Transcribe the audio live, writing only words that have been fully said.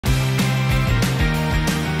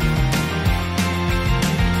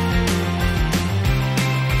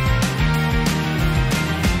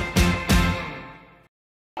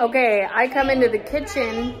Okay, I come into the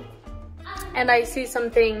kitchen and I see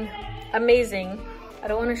something amazing. I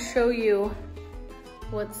don't want to show you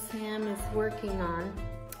what Sam is working on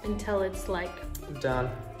until it's like done.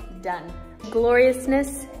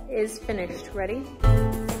 Gloriousness is finished. Ready?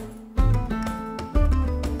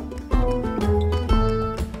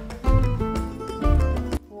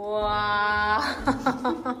 Wow.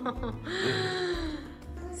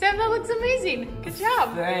 Sam, that looks amazing. Good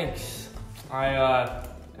job. Thanks.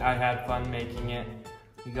 I had fun making it.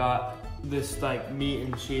 We got this like meat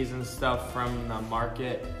and cheese and stuff from the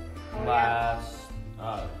market last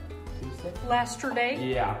Tuesday? Yesterday?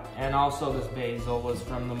 Yeah, and also this basil was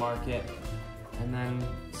from the market. And then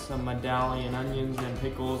some medallion onions and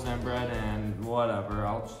pickles and bread and whatever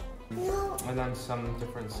else. And then some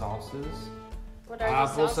different sauces. What are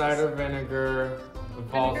Apple the sauces? cider vinegar,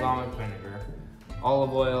 balsamic vinegar,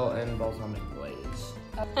 olive oil, and balsamic glaze.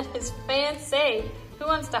 That is fancy. Who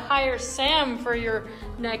wants to hire Sam for your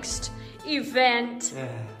next event? I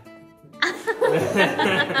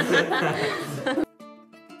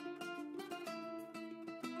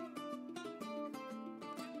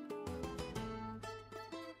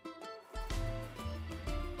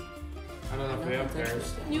don't know if we have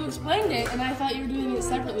pairs. You explained it, and I thought you were doing it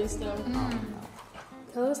separately still.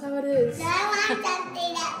 Tell us how it is.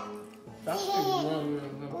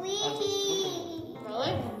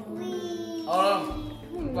 Really?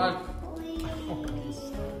 But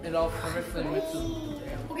it all perfectly mixes.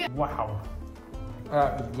 Okay. Wow.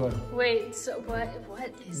 That is good. Wait, so what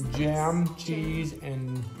is this? Jam, cheese,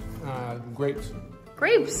 and grapes.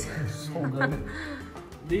 Grapes. So good.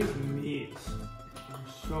 These meats are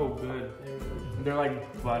so good. They're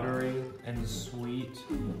like buttery and sweet.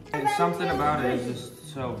 And something about it is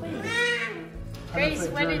just so good. Grace,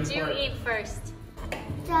 what did you eat first?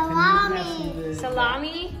 Salami.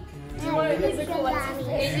 Salami? Is it cool?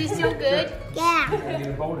 Is he still good? Yeah. I need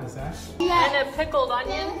a bonus, huh? And a pickled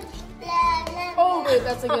onion? Oh, wait,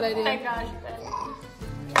 that's a good Oh my idea.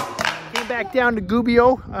 gosh. Came back down to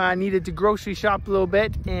Gubbio. Needed to grocery shop a little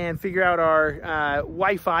bit and figure out our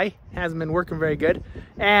Wi-Fi. Hasn't been working very good.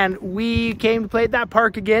 And we came to play at that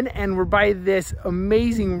park again, and we're by this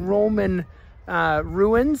amazing Roman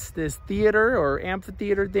ruins, this theater or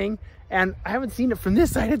amphitheater thing. And I haven't seen it from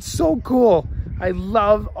this side. It's so cool. I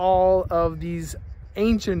love all of these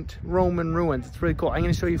ancient Roman ruins. It's really cool. I'm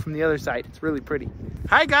gonna show you from the other side. It's really pretty.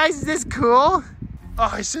 Hi guys, is this cool?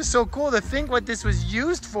 Oh, it's just so cool to think what this was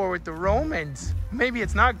used for with the Romans. Maybe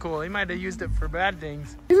it's not cool. They might have used it for bad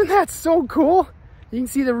things. Isn't that so cool? You can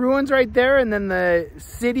see the ruins right there and then the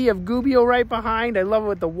city of Gubbio right behind. I love it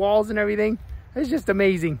with the walls and everything. It's just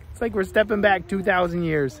amazing. It's like we're stepping back 2,000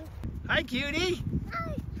 years. Hi, cutie.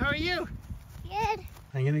 Hi. How are you? Good.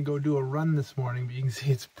 I'm gonna go do a run this morning, but you can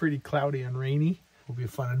see it's pretty cloudy and rainy. It'll be a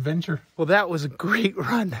fun adventure. Well, that was a great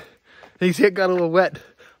run. You can see it got a little wet.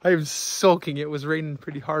 I am soaking. It was raining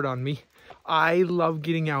pretty hard on me. I love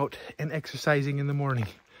getting out and exercising in the morning.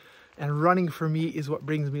 And running for me is what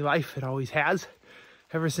brings me life. It always has.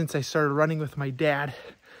 Ever since I started running with my dad,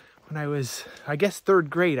 when I was, I guess, 3rd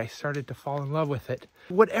grade, I started to fall in love with it.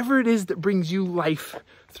 Whatever it is that brings you life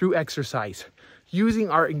through exercise, using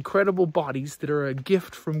our incredible bodies that are a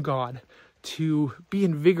gift from God to be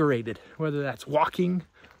invigorated, whether that's walking,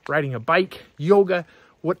 riding a bike, yoga,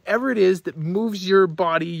 whatever it is that moves your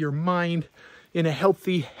body, your mind in a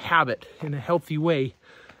healthy habit, in a healthy way,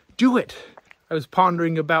 do it. I was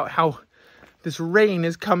pondering about how this rain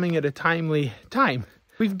is coming at a timely time.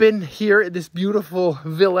 We've been here at this beautiful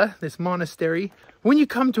villa, this monastery. When you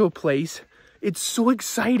come to a place, it's so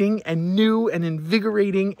exciting and new and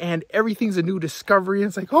invigorating and everything's a new discovery.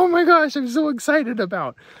 It's like, oh my gosh, I'm so excited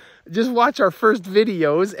about. Just watch our first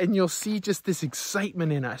videos and you'll see just this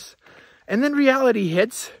excitement in us. And then reality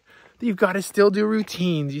hits. You've got to still do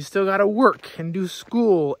routines. You still got to work and do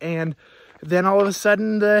school. And then all of a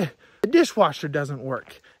sudden the dishwasher doesn't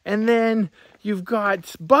work. And then you've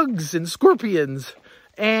got bugs and scorpions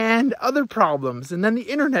and other problems. And then the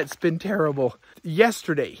internet's been terrible.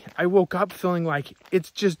 Yesterday, I woke up feeling like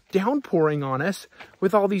it's just downpouring on us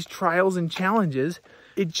with all these trials and challenges.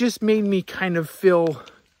 It just made me kind of feel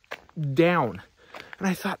down. And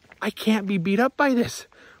I thought, I can't be beat up by this.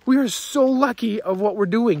 We are so lucky of what we're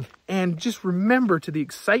doing. And just remember to the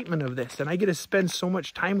excitement of this. And I get to spend so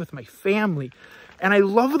much time with my family. And I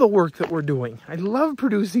love the work that we're doing. I love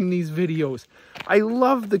producing these videos. I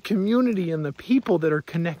love the community and the people that are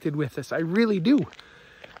connected with us. I really do.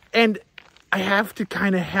 And I have to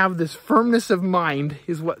kind of have this firmness of mind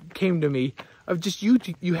is what came to me of just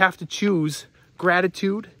you have to choose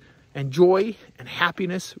gratitude and joy and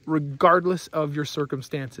happiness regardless of your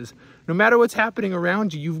circumstances. No matter what's happening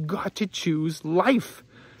around you, you've got to choose life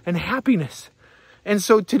and happiness. And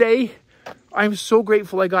so today, I'm so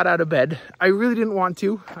grateful I got out of bed. I really didn't want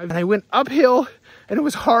to. I went uphill and it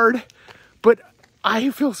was hard, but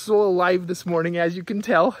I feel so alive this morning, as you can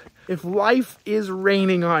tell. If life is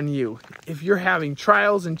raining on you, if you're having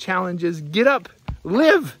trials and challenges, get up,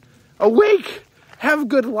 live, awake, have a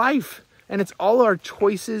good life. And it's all our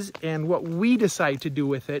choices and what we decide to do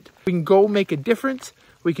with it. We can go make a difference.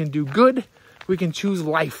 We can do good. We can choose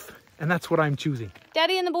life. And that's what I'm choosing.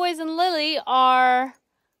 Daddy and the boys and Lily are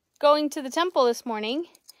going to the temple this morning.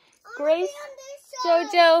 Grace,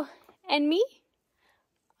 Jojo, and me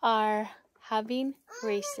are having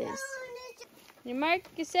races. Your mark,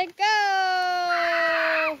 you said go!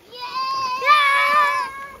 Yeah!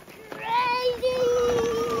 Crazy!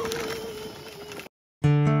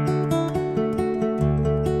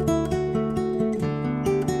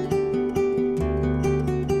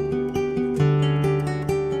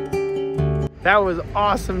 That was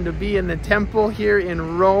awesome to be in the temple here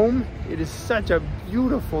in Rome. It is such a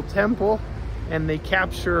beautiful temple, and they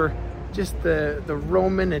capture just the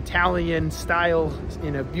Roman Italian style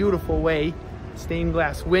in a beautiful way. Stained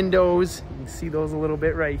glass windows, you can see those a little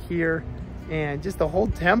bit right here, and just the whole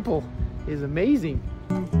temple is amazing.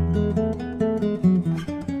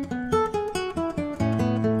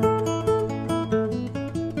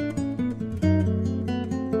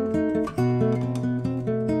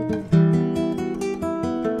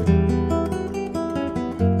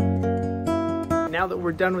 Now that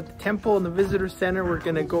we're done with the temple and the visitor center, we're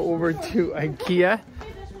gonna go over to Ikea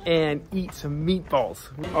and eat some meatballs.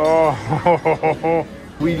 Oh,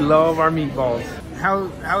 we love our meatballs.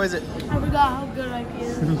 How is it? I forgot how good Ikea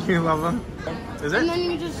is. You love them? Is And it?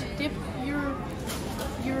 then you just dip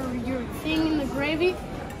your thing in the gravy,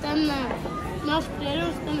 then the mashed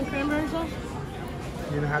potatoes, then the cranberry sauce.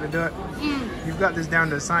 You know how to do it? You've got this down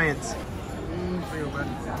to science.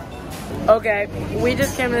 Okay, we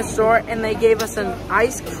just came to the store and they gave us an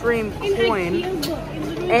ice cream coin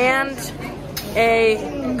and a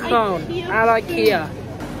cone at Ikea.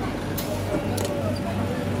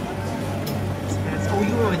 Oh,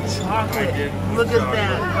 you want chocolate? Look at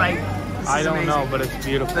that! Like, I don't know, but it's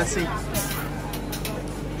beautiful. let's see.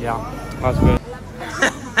 Yeah, that's good.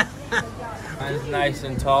 Mine's nice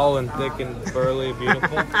and tall and thick and burly,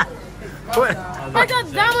 beautiful. What? I got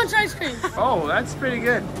that much ice cream. Oh, that's pretty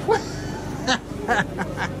good.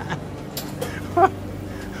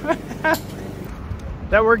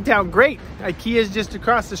 That worked out great. Ikea is just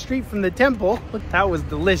across the street from the temple. That was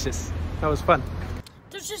delicious. That was fun.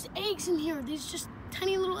 There's just eggs in here. These just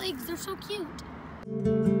tiny little eggs. They're so cute.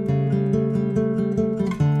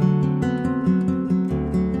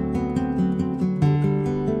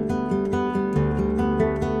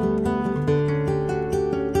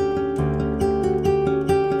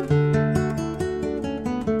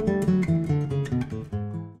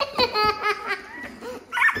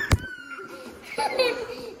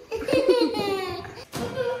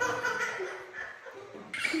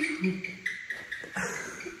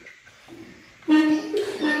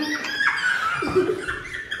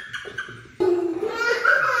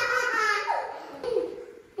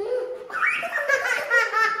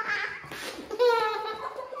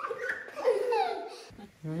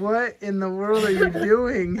 What in the world are you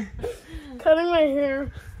doing? Cutting my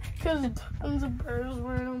hair because tons of birds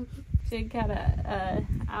wearing them. Jake had a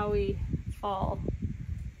owie fall,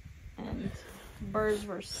 and birds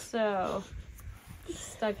were so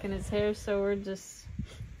stuck in his hair, so we're just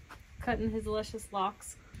cutting his luscious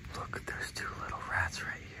locks. Look, there's two little rats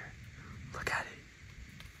right here. Look at it.